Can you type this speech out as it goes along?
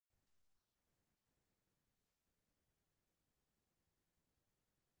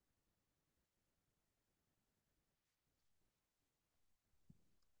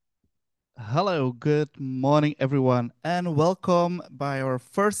Hello, good morning, everyone, and welcome by our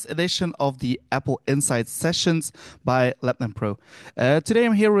first edition of the Apple Insight sessions by Laptop Pro. Today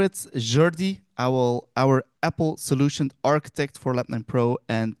I'm here with Jordy, our Apple solution architect for Laptop Pro,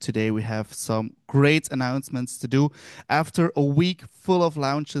 and today we have some great announcements to do after a week full of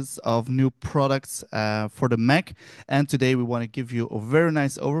launches of new products for the Mac. And today we want to give you a very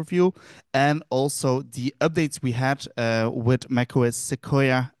nice overview and also the updates we had with macOS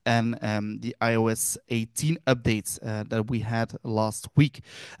Sequoia and the iOS 18 updates that we had last week.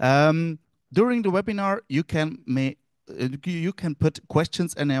 During the webinar, you can put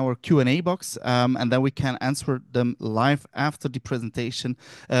questions in our Q&A box, and then we can answer them live after the presentation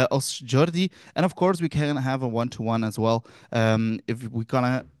of Jordi. And of course, we can have a one-to-one as well if we're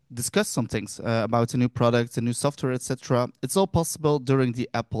gonna discuss some things about a new product, a new software, etc. It's all possible during the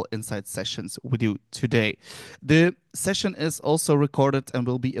Apple Insight sessions with you today. The session is also recorded and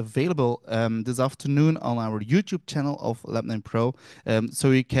will be available this afternoon on our YouTube channel of Laptop Pro,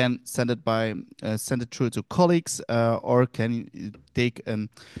 so you can send it through to colleagues or can take a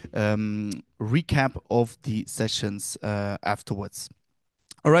recap of the sessions afterwards.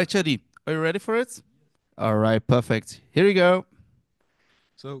 All right, Chadi, are you ready for it? All right, perfect. Here you go.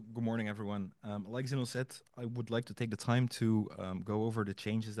 So, good morning, everyone. Like Zeno said, I would like to take the time to go over the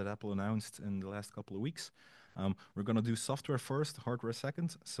changes that Apple announced in the last couple of weeks. We're going to do software first, hardware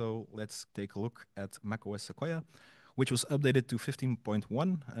second. So, let's take a look at macOS Sequoia, which was updated to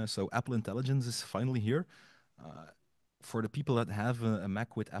 15.1. So, Apple Intelligence is finally here. For the people that have a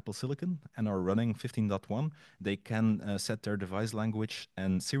Mac with Apple Silicon and are running 15.1, they can set their device language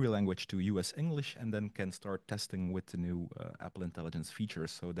and serial language to US English and then can start testing with the new Apple Intelligence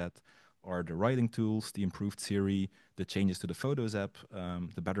features. So that are the writing tools, the improved Siri, the changes to the Photos app,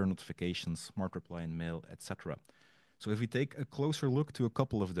 the better notifications, smart reply and mail, etc. So if we take a closer look to a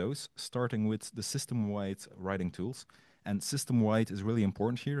couple of those, starting with the system-wide writing tools, and system-wide is really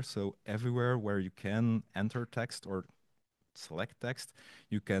important here. So everywhere where you can enter text or select text,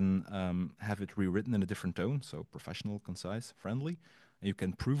 you can have it rewritten in a different tone, so professional, concise, friendly. You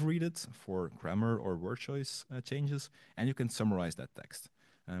can proofread it for grammar or word choice changes, and you can summarize that text.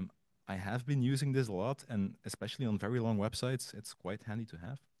 I have been using this a lot, and especially on very long websites, it's quite handy to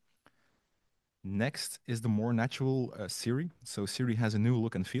have. Next is the more natural Siri. So Siri has a new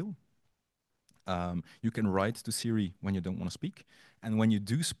look and feel. You can write to Siri when you don't want to speak. And when you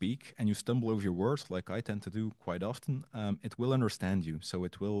do speak and you stumble over your words, like I tend to do quite often, it will understand you. So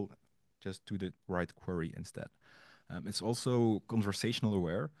it will just do the right query instead. It's also conversational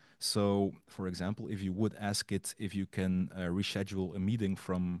aware. So, for example, if you would ask it if you can reschedule a meeting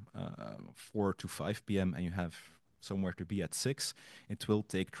from 4 to 5 p.m. and you have somewhere to be at 6, it will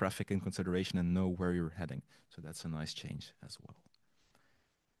take traffic in consideration and know where you're heading. So that's a nice change as well.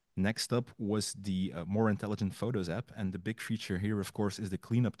 Next up was the more intelligent Photos app. And the big feature here, of course, is the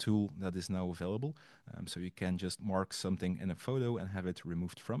cleanup tool that is now available. So you can just mark something in a photo and have it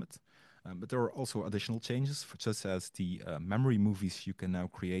removed from it. But there are also additional changes, such as the memory movies you can now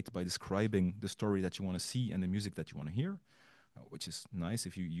create by describing the story that you want to see and the music that you want to hear, which is nice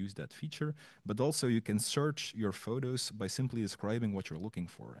if you use that feature. But also you can search your photos by simply describing what you're looking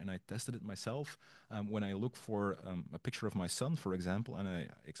for. And I tested it myself. When I look for a picture of my son, for example, and I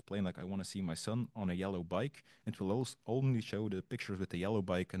explain like I want to see my son on a yellow bike, it will only show the pictures with the yellow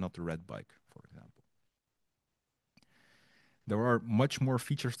bike and not the red bike, for example. There are much more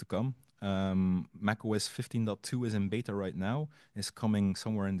features to come. macOS 15.2 is in beta right now, is coming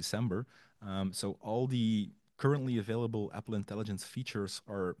somewhere in December. So all the currently available Apple Intelligence features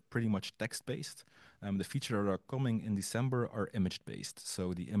are pretty much text-based. The features that are coming in December are image-based.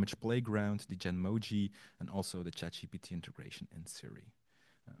 So the image playground, the Genmoji, and also the ChatGPT integration in Siri.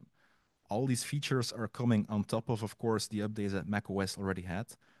 All these features are coming on top of course, the updates that macOS already had.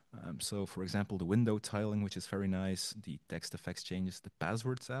 So, for example, the window tiling, which is very nice, the text effects changes, the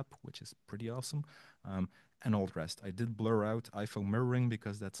passwords app, which is pretty awesome, and all the rest. I did blur out iPhone mirroring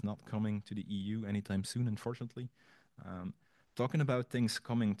because that's not coming to the EU anytime soon, unfortunately. Talking about things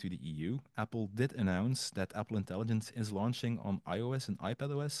coming to the EU, Apple did announce that Apple Intelligence is launching on iOS and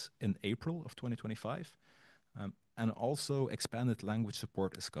iPadOS in April of 2025. And also expanded language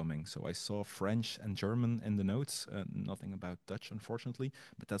support is coming. So I saw French and German in the notes, nothing about Dutch, unfortunately,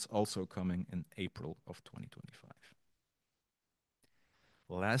 but that's also coming in April of 2025.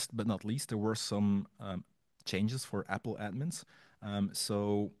 Last but not least, there were some changes for Apple admins.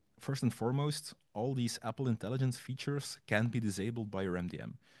 So first and foremost, all these Apple Intelligence features can be disabled by your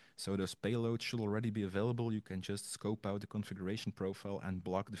MDM. So those payloads should already be available. You can just scope out the configuration profile and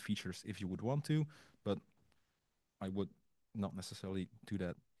block the features if you would want to, but I would not necessarily do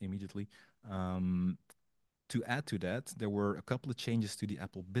that immediately. Um, to add to that, there were a couple of changes to the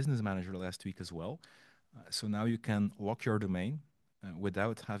Apple Business Manager last week as well. So now you can lock your domain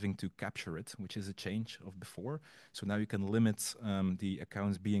without having to capture it, which is a change of before. So now you can limit the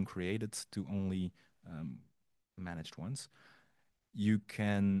accounts being created to only um, managed ones. You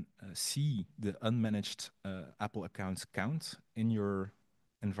can see the unmanaged Apple accounts count in your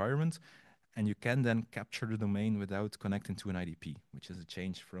environment, and you can then capture the domain without connecting to an IDP, which is a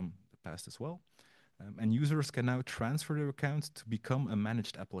change from the past as well. And users can now transfer their account to become a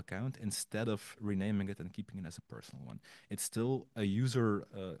managed Apple account instead of renaming it and keeping it as a personal one. It's still a user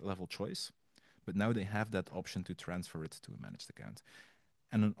level choice, but now they have that option to transfer it to a managed account.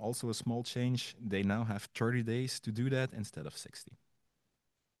 And then also a small change, they now have 30 days to do that instead of 60.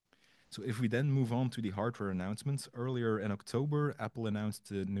 So if we then move on to the hardware announcements, earlier in October, Apple announced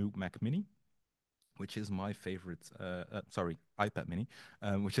the new Mac Mini, which is my favorite, sorry, iPad Mini,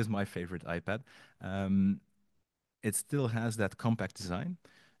 which is my favorite iPad. Um, it still has that compact design.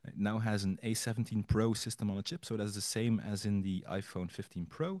 It now has an A17 Pro system on a chip, so that's the same as in the iPhone 15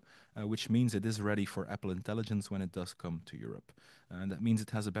 Pro, which means it is ready for Apple Intelligence when it does come to Europe. And that means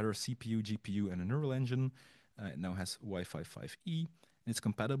it has a better CPU, GPU, and a neural engine. It now has Wi-Fi 5E. It's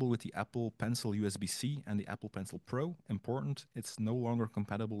compatible with the Apple Pencil USB-C and the Apple Pencil Pro. Important, it's no longer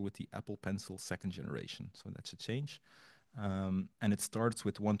compatible with the Apple Pencil second generation, so that's a change. And it starts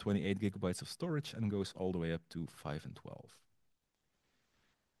with 128 gigabytes of storage and goes all the way up to 5 and 12.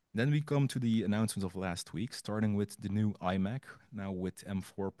 Then we come to the announcements of last week, starting with the new iMac, now with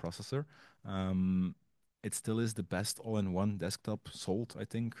M4 processor. Um, it still is the best all-in-one desktop sold, I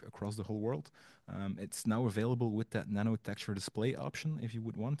think, across the whole world. It's now available with that nano texture display option if you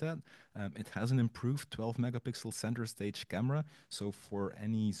would want that. It has an improved 12 megapixel center stage camera, so for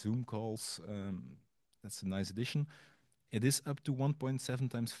any Zoom calls, that's a nice addition. It is up to 1.7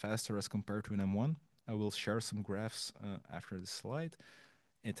 times faster as compared to an M1. I will share some graphs after the slide.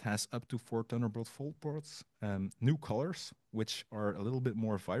 It has up to 4 Thunderbolt 4 ports, new colors, which are a little bit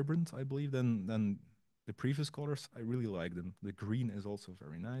more vibrant, I believe, than the previous colors. I really like them. The green is also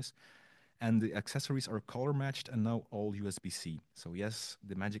very nice. And the accessories are color matched and now all USB-C. So yes,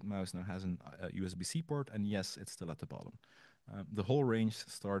 the Magic Mouse now has a USB-C port, and yes, it's still at the bottom. The whole range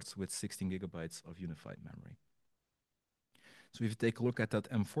starts with 16 gigabytes of unified memory. So if you take a look at that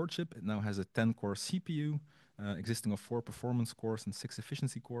M4 chip, it now has a 10-core CPU, existing of 4 performance cores and 6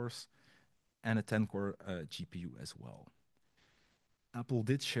 efficiency cores, and a 10-core GPU as well. Apple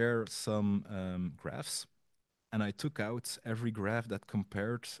did share some graphs, and I took out every graph that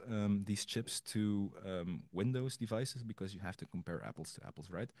compared these chips to Windows devices because you have to compare apples to apples,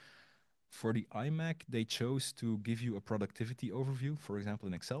 right? For the iMac, they chose to give you a productivity overview, for example,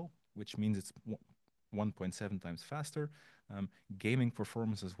 in Excel, which means it's 1.7 times faster. Gaming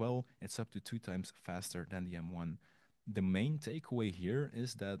performance as well, it's up to 2 times faster than the M1. The main takeaway here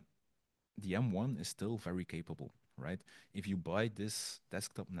is that the M1 is still very capable, right? If you buy this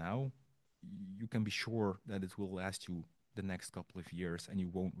desktop now, you can be sure that it will last you the next couple of years and you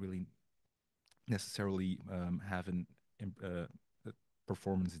won't really necessarily have a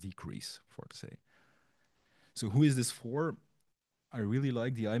performance decrease, for to say. So who is this for? I really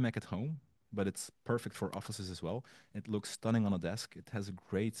like the iMac at home, but it's perfect for offices as well. It looks stunning on a desk. It has a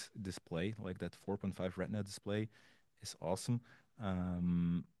great display, like that 4.5 Retina display is awesome.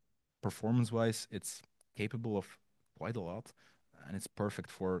 Um, Performance-wise, it's capable of quite a lot, and it's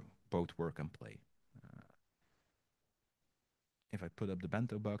perfect for both work and play. Uh, if I put up the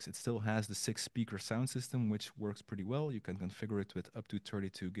bento box, it still has the 6-speaker sound system, which works pretty well. You can configure it with up to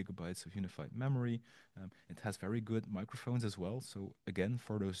 32 gigabytes of unified memory. It has very good microphones as well. So again,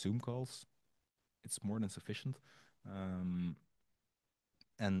 for those Zoom calls, it's more than sufficient. Um,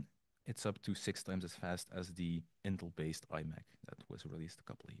 and it's up to 6 times as fast as the Intel-based iMac that was released a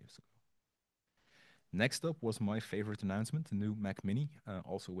couple of years ago. Next up was my favorite announcement, the new Mac Mini,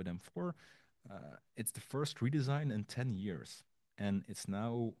 also with M4. It's the first redesign in 10 years, and it's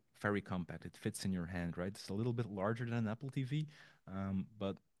now very compact. It fits in your hand, right? It's a little bit larger than an Apple TV,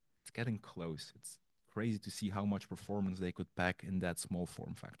 but it's getting close. It's crazy to see how much performance they could pack in that small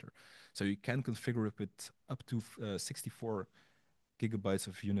form factor. So you can configure it with up to 64 gigabytes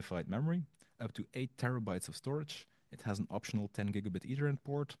of unified memory, up to 8 terabytes of storage. It has an optional 10 gigabit Ethernet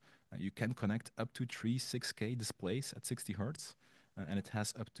port. You can connect up to 3 6K displays at 60 hertz, and it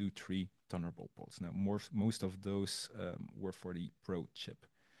has up to 3 Thunderbolt ports. Now, most of those were for the Pro chip.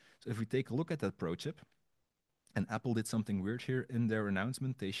 So if we take a look at that Pro chip, and Apple did something weird here in their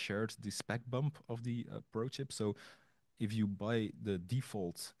announcement. They shared the spec bump of the Pro chip. So if you buy the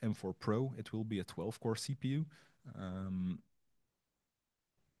default M4 Pro, it will be a 12-core CPU. Um,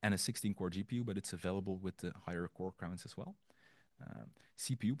 and a 16-core GPU, but it's available with the higher core counts as well.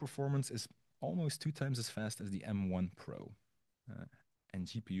 CPU performance is almost 2 times as fast as the M1 Pro, uh, and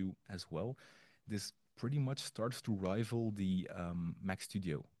GPU as well. This pretty much starts to rival the Mac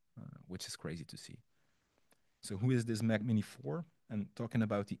Studio, which is crazy to see. So who is this Mac Mini for? And talking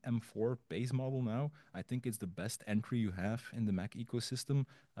about the M4 base model now, I think it's the best entry you have in the Mac ecosystem.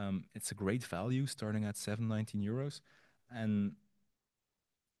 It's a great value, starting at 719 euros, and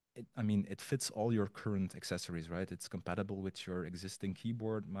I mean, it fits all your current accessories, right? It's compatible with your existing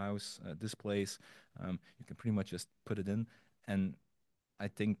keyboard, mouse, displays. You can pretty much just put it in, and I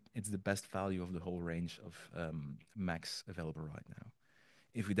think it's the best value of the whole range of Macs available right now.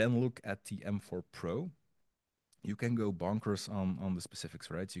 If we then look at the M4 Pro, you can go bonkers on the specifics,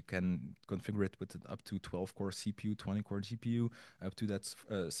 right? You can configure it with up to 12 core CPU, 20 core GPU, up to that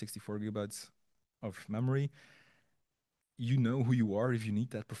 64 gigabytes of memory. You know who you are if you need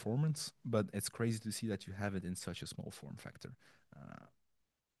that performance, but it's crazy to see that you have it in such a small form factor. Uh,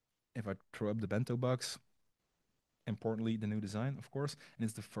 if I throw up the bento box, importantly, the new design, of course, and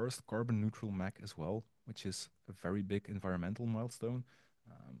it's the first carbon neutral Mac as well, which is a very big environmental milestone.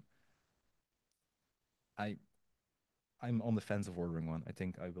 Um, I I'm on the fence of ordering one. I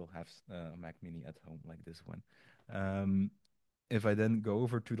think I will have a Mac Mini at home like this one. Um, if I then go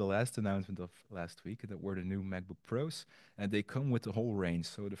over to the last announcement of last week, that were the new MacBook Pros, and they come with the whole range.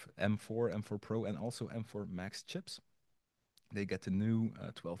 So the M4, M4 Pro, and also M4 Max chips. They get the new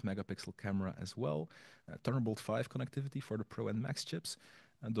 12 megapixel camera as well, Thunderbolt 5 connectivity for the Pro and Max chips.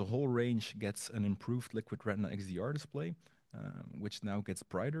 And the whole range gets an improved Liquid Retina XDR display, which now gets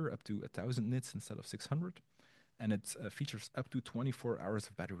brighter up to 1000 nits instead of 600. And it features up to 24 hours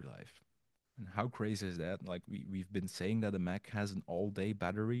of battery life. And how crazy is that? Like we've been saying that the Mac has an all-day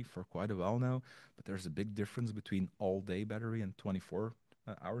battery for quite a while now, but there's a big difference between all-day battery and 24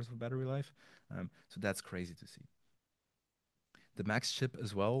 hours of battery life. So that's crazy to see. The Max chip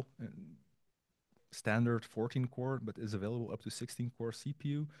as well, standard 14 core, but is available up to 16 core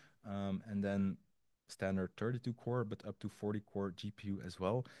CPU, and then standard 32 core, but up to 40 core GPU as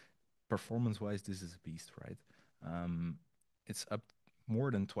well. Performance-wise, this is a beast, right? It's up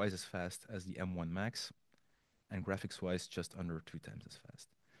more than twice as fast as the M1 Max, and graphics-wise, just under 3 times as fast.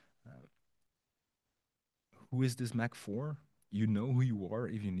 Uh, who is this Mac for? You know who you are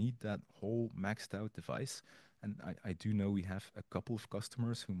if you need that whole maxed out device. And I do know we have a couple of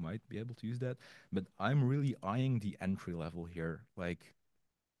customers who might be able to use that, but I'm really eyeing the entry level here. Like,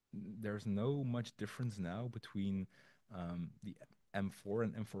 there's no much difference now between the M4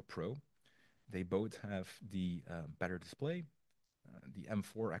 and M4 Pro. They both have the better display. The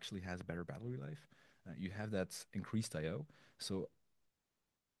M4 actually has better battery life. You have that increased I/O. So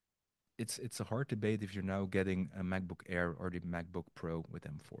it's a hard debate if you're now getting a MacBook Air or the MacBook Pro with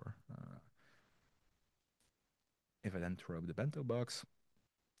M4. If I then throw up the bento box,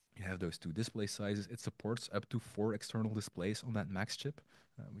 you have those two display sizes. It supports up to 4 external displays on that Max chip,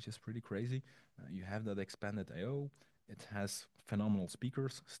 which is pretty crazy. You have that expanded I/O. It has phenomenal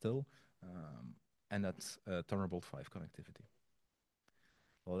speakers still, and that's Thunderbolt 5 connectivity.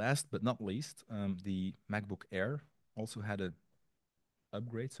 Last but not least, the MacBook Air also had a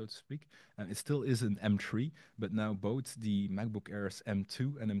upgrade, so to speak. It still is an M3, but now both the MacBook Airs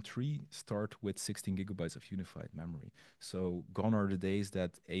M2 and M3 start with 16 gigabytes of unified memory. So gone are the days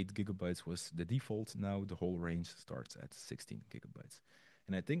that 8 gigabytes was the default. Now the whole range starts at 16 gigabytes.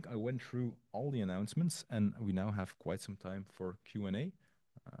 And I think I went through all the announcements, and we now have quite some time for Q&A.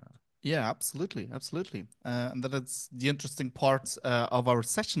 Uh, Yeah, absolutely, absolutely. And that is the interesting part of our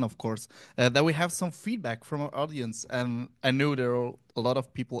session, of course, that we have some feedback from our audience. And I know there are a lot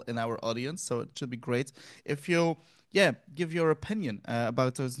of people in our audience, so it should be great if you, yeah, give your opinion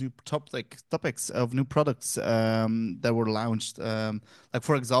about those new topics of new products that were launched. Like,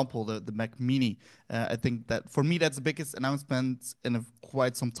 for example, the Mac Mini. I think that for me, that's the biggest announcement in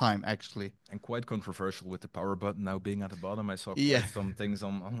quite some time, actually. and quite controversial with the power button now being at the bottom. I saw Yeah. quite some things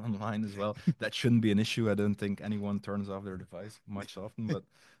online as well. That shouldn't be an issue. I don't think anyone turns off their device much often, but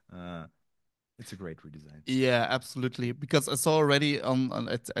uh, it's a great redesign. Yeah, absolutely. Because I saw already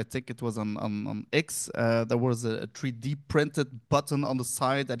I think it was on X, there was a 3D printed button on the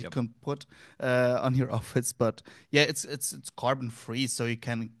side that you Yep. can put on your office. But yeah, it's carbon free, so you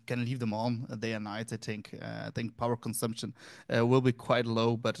can leave them on day and night. I think power consumption will be quite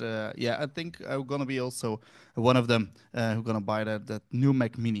low. But yeah, I think I'm gonna be also one of them who's gonna buy that new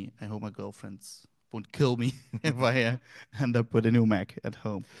Mac Mini. I hope my girlfriends won't kill me if I end up with a new Mac at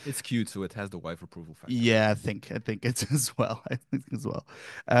home. It's cute, so it has the wife approval factor, right? Yeah, I think it's as well. I think as well.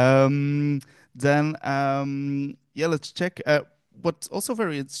 Um, then yeah, let's check. what's also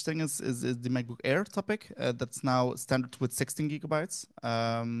very interesting is the MacBook Air topic that's now standard with 16 gigabytes.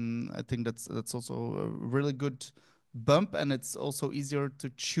 I think that's also a really good bump, and it's also easier to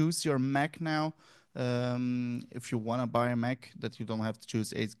choose your Mac now. If you want to buy a Mac, that you don't have to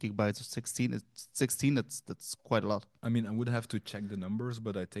choose 8 gigabytes or 16. It's 16. That's quite a lot. I mean, I would have to check the numbers,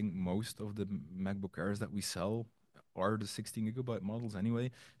 but I think most of the MacBook Airs that we sell are the 16 gigabyte models anyway.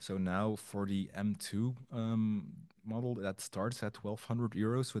 So now for the M2 model, that starts at 1,200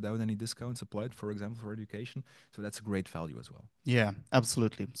 euros without any discounts applied, for example, for education. So that's a great value as well. Yeah,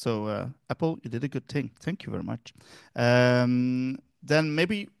 absolutely. So, Apple, you did a good thing. Thank you very much. Then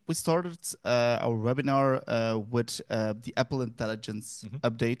maybe we started our webinar with the Apple Intelligence Hmm.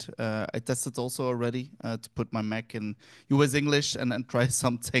 update. I tested also already to put my Mac in US English and try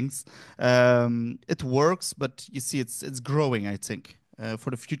some things. It works, but you see, it's growing, I think.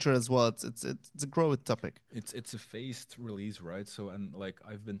 For the future as well, it's a growing topic. It's a phased release, right? So and like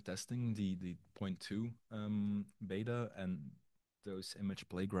I've been testing the point 2 beta, and those image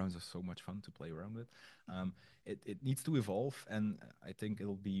playgrounds are so much fun to play around with. It needs to evolve, and I think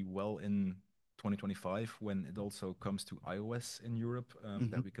it'll be well in 2025 when it also comes to iOS in Europe, Hmm.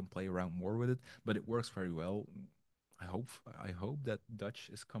 that we can play around more with it. But it works very well. I hope that Dutch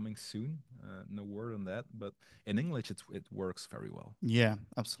is coming soon. No word on that, but in English it works very well. Yeah,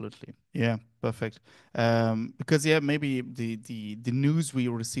 absolutely. Yeah, perfect. Because yeah, maybe the news we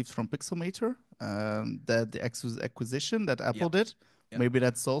received from Pixelmator, that the acquisition that Yeah, Apple did, yeah. maybe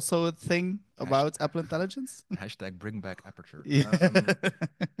that's also a thing about Hashtag, Apple Intelligence. hashtag bring back aperture. Yeah.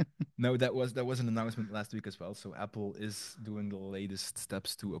 No, that was an announcement last week as well. So Apple is doing the latest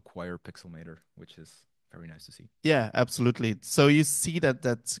steps to acquire Pixelmator, which is very nice to see. Yeah, absolutely. So you see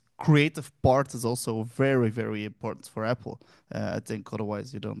that creative part is also very, very important for Apple. I think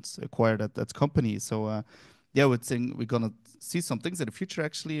otherwise you don't acquire that company. So yeah, I would think we're gonna see some things in the future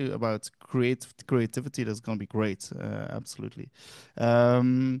actually about creativity that's gonna be great. Absolutely.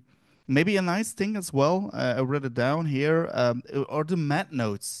 Um, Maybe a nice thing as well. I wrote it down here. Are the Mat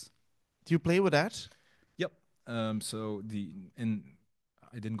notes? Do you play with that? Yep. So the and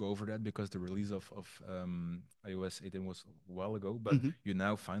I didn't go over that because the release of iOS 18 was a while ago, but Hmm. you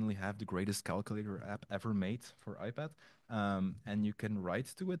now finally have the greatest calculator app ever made for iPad. And you can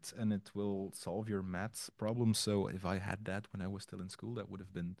write to it and it will solve your maths problems. So if I had that when I was still in school, that would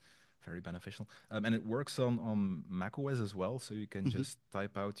have been very beneficial. And it works on macOS as well, so you can Hmm. just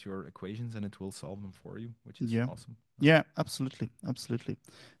type out your equations and it will solve them for you, which is Yeah. awesome. Yeah, absolutely, absolutely.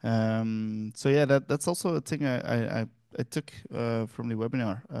 So yeah, that's also a thing I took from the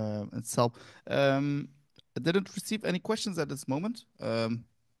webinar itself. Um, I didn't receive any questions at this moment.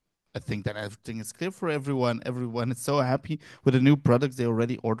 I think that everything is clear for everyone. Everyone is so happy with the new products. They're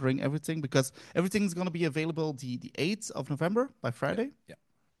already ordering everything because everything is going to be available the 8th of November by Yeah, Friday. yeah.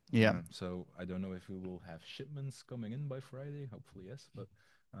 Yeah. So I don't know if we will have shipments coming in by Friday. Hopefully, yes. But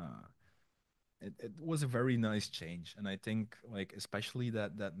uh, it was a very nice change, and I think like especially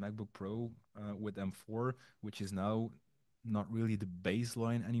that MacBook Pro with M4, which is now not really the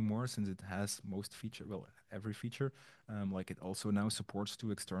baseline anymore since it has most feature, well, every feature. Like it also now supports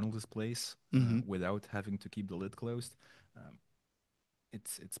two external displays Hmm. without having to keep the lid closed. Um,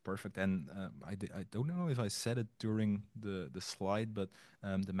 it's perfect, and I don't know if I said it during the slide, but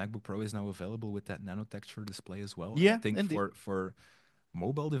the MacBook Pro is now available with that nano texture display as well. And I Yeah, think indeed. for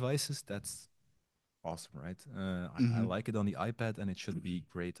mobile devices, that's awesome, right? I Hmm. like it on the iPad, and it should be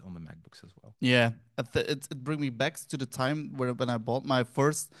great on the MacBooks as well. Yeah, it brings me back to the time where when I bought my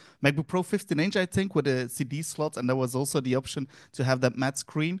first MacBook Pro 15-inch, I think, with a CD slot, and there was also the option to have that matte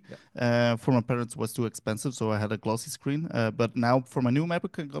screen. Yeah, For my parents, it was too expensive, so I had a glossy screen. But now for my new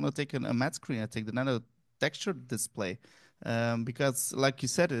MacBook, I'm gonna take a matte screen. I take the nano texture display. Because, like you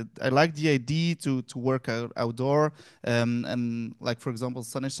said, I like the idea to work outdoor, and like for example,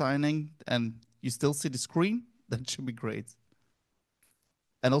 sun is shining, and you still see the screen. That should be great.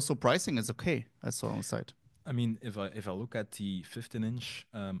 And also pricing is okay, I saw on the site. I mean, if I look at the 15-inch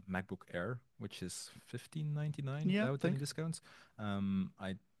MacBook Air, which is 1599 Yeah, without any think. discounts,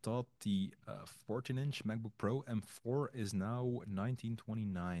 I thought the 14-inch MacBook Pro M4 is now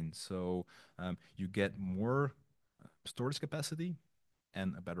 1929. So you get more storage capacity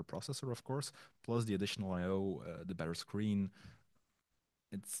and a better processor, of course, plus the additional I/O, the better screen.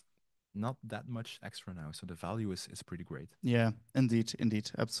 It's not that much extra now, so the value is pretty great. Yeah, indeed, indeed,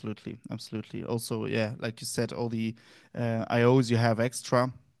 absolutely, absolutely. Also, yeah, like you said, all the IOs you have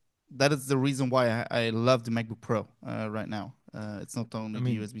extra. that is the reason why I love the MacBook Pro right now. It's not I only the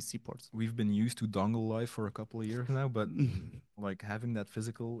mean, USB-C ports. we've been used to dongle life for a couple of years now, but like having that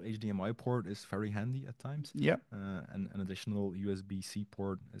physical HDMI port is very handy at times, Yeah, and an additional USB-C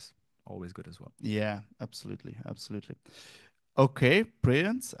port is always good as well. yeah, absolutely, absolutely. Okay,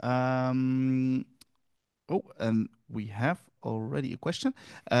 brilliant. Oh, and we have already a question.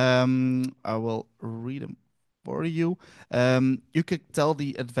 I will read them for you. You could tell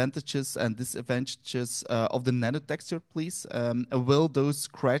the advantages and disadvantages of the nano texture, please. Will those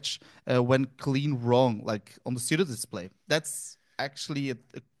scratch when clean wrong, like on the studio display? That's actually a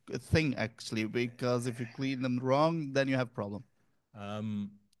thing, actually, because if you clean them wrong, then you have problem.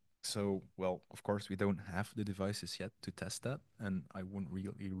 Um, well, of course, we don't have the devices yet to test that, and I wouldn't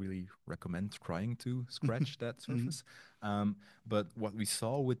really recommend trying to scratch that Mhm. surface. But what we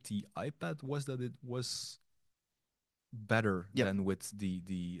saw with the iPad was that it was better Yep. than with the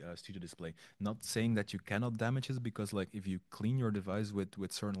studio display. Not saying that you cannot damage it, because like if you clean your device with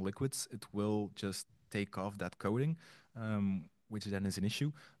certain liquids, it will just take off that coating, which then is an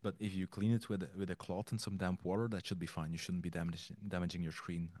issue. But if you clean it with a cloth and some damp water, that should be fine. You shouldn't be damaging your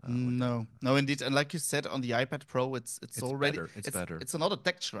screen with that. No, no, indeed, and like you said on the iPad Pro, it's It's already better. It's better. it's another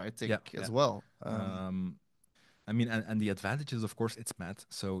texture, I Yeah, think, yeah. as well. Um, I mean, and the advantage is, of course, it's matte,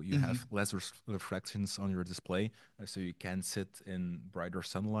 so you Mhm. have less reflections on your display, so you can sit in brighter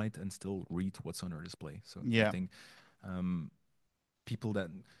sunlight and still read what's on your display. So I Yeah. think um, people that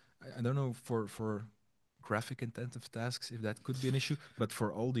I don't know for graphic intensive tasks if that could be an issue, but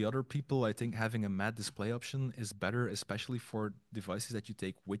for all the other people, I think having a matte display option is better, especially for devices that you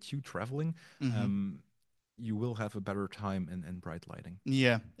take with you traveling. Hmm. Um, you will have a better time in bright lighting.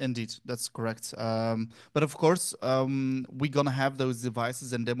 Yeah, indeed, that's correct. But of course, we're gonna have those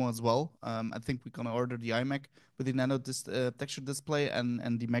devices in demo as well. I think we're gonna order the iMac with the nano texture display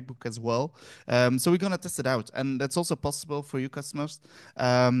and the MacBook as well. So we're gonna test it out, and that's also possible for you customers.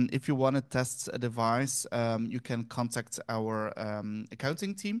 If you want to test a device, you can contact our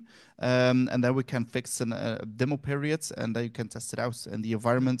accounting team, and then we can fix a demo period, and then you can test it out in the Yep.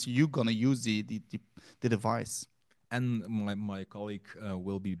 environment you're gonna use the device. And my colleague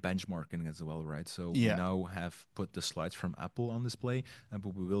will be benchmarking as well, right? So we Yeah. now have put the slides from Apple on display,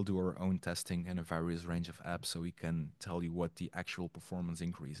 but we will do our own testing in a various range of apps, so we can tell you what the actual performance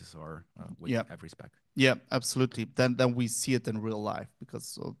increases are with Yeah. every spec. Yeah, absolutely. Then we see it in real life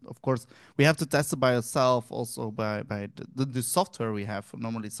because of course we have to test it by ourselves, also by the software we have.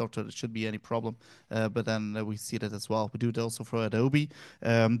 Normally, software there should be any problem, but then we see that as well. We do it also for Adobe.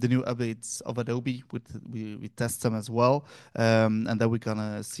 The new updates of Adobe, we test them as well, and then we're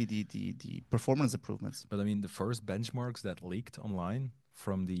gonna see the performance improvements. But I mean, the first benchmarks that leaked online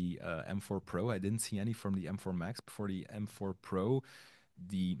from the M4 Pro, I didn't see any from the M4 Max. Before the M4 Pro,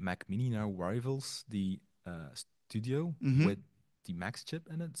 the Mac Mini now rivals the Studio Hmm. with the Max chip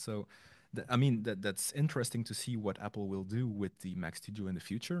in it. So, I mean, that's interesting to see what Apple will do with the Mac Studio in the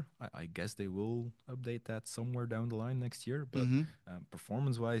future. I guess they will update that somewhere down the line next year. But Hmm.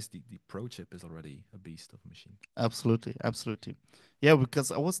 performance-wise, the Pro chip is already a beast of a machine. Absolutely, absolutely. Yeah,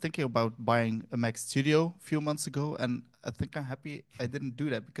 because I was thinking about buying a Mac Studio a few months ago, and I think I'm happy I didn't do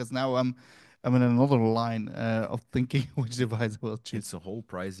that because now I'm in another line of thinking which device I will It's choose. a whole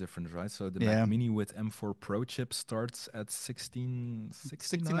price difference, right? So the Mac Yeah, Mini with M4 Pro chip starts at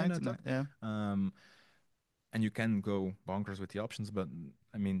 1669, I 1699. thought. Yeah, Um, and you can go bonkers with the options, but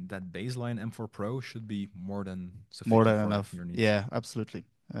I mean that baseline M4 Pro should be more than more sufficient than for enough. your needs. Yeah, absolutely.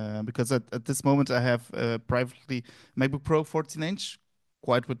 Because at this moment I have privately MacBook Pro 14-inch,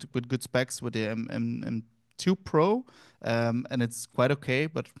 quite with good specs with the M2 Pro, and it's quite okay.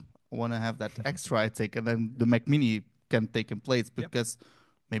 But I want to have that extra I take, and then the Mac Mini can take in place Yep, because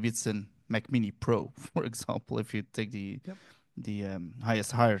maybe it's in Mac Mini Pro, for example, if you take yep. the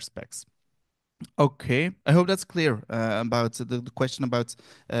highest higher specs. Okay, I hope that's clear about the question about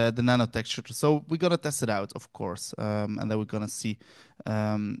the nanotexture. So we're gonna test it out, of course, and then we're gonna see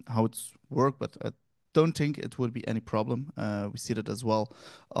how it's work. But I don't think it will be any problem. We see that as well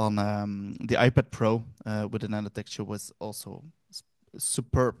on the iPad Pro with the nanotexture was also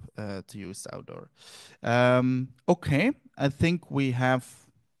superb to use outdoor. Okay, I think we have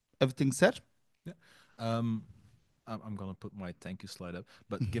everything set. Yeah. Um, I'm gonna put my thank you slide up,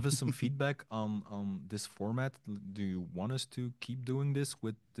 but give us some feedback on this format. Do you want us to keep doing this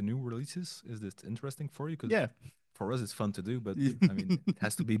with the new releases? Is this interesting for you? Because Yeah. for us, it's fun to do, but I mean, it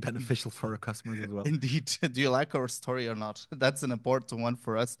has to be beneficial for our customers as well. Indeed. Do you like our story or not? That's an important one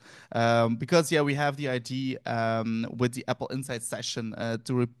for us. Because, yeah, we have the idea with the Apple Insight session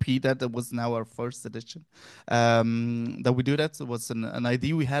to repeat that. That was now our first edition. That we do that. It was an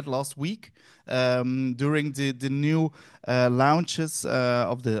idea we had last week during the new launches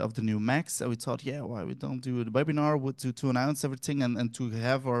of the new Macs. We thought, yeah, why we don't do a webinar to announce everything and to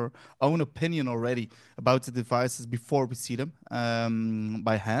have our own opinion already about the devices before we see them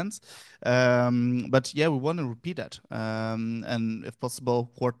by hand. But yeah, we want to repeat that, and if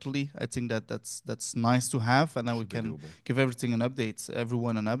possible, quarterly. I think that's nice to have, and then we Should be can doable. give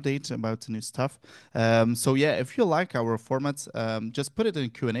everyone an update about the new stuff. So yeah, if you like our formats, just put it in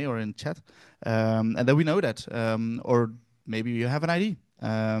Q&A or in chat, and then we know that, or maybe you have an idea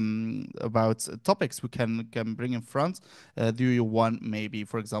about topics we can bring in front. Do you want maybe,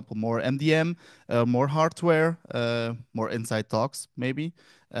 for example, more MDM, more hardware, more inside talks, maybe?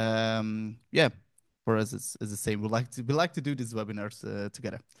 Yeah, for us it's the same. We like to do these webinars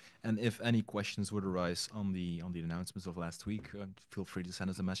together. And if any questions would arise on the announcements of last week, feel free to send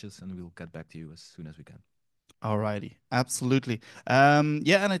us a message, and we'll get back to you as soon as we can. Alrighty, absolutely.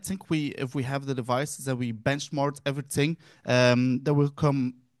 Yeah, and I think if we have the devices and we benchmark everything, then we'll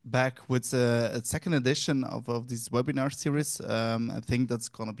come back with a second edition of this webinar series. I think that's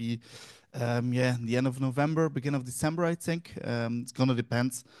gonna be, yeah, the end of November, beginning of December. I think it's gonna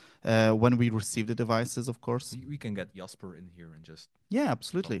depend when we receive the devices, of course. We can get Jasper in here and just Yeah, talk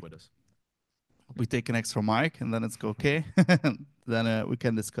absolutely. with us. We take an extra mic and then it's okay. Then we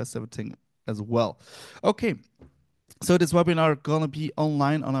can discuss everything as well. Okay. So this webinar gonna be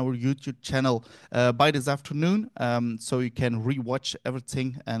online on our YouTube channel by this afternoon, so you can rewatch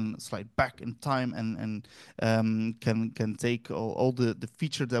everything and slide back in time and can take all the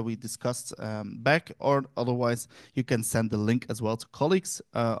features that we discussed back, or otherwise you can send the link as well to colleagues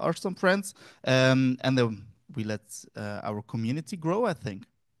or some friends, and then we let our community grow, I think.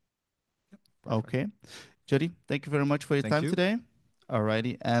 Perfect. Okay. Jody, thank you very much for your Thank time you. today.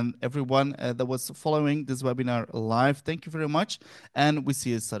 Alrighty. And everyone that was following this webinar live, thank you very much. And we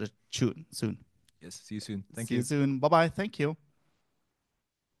see you soon. Yes, see you soon. Thank See you you. soon. Bye bye. Thank you.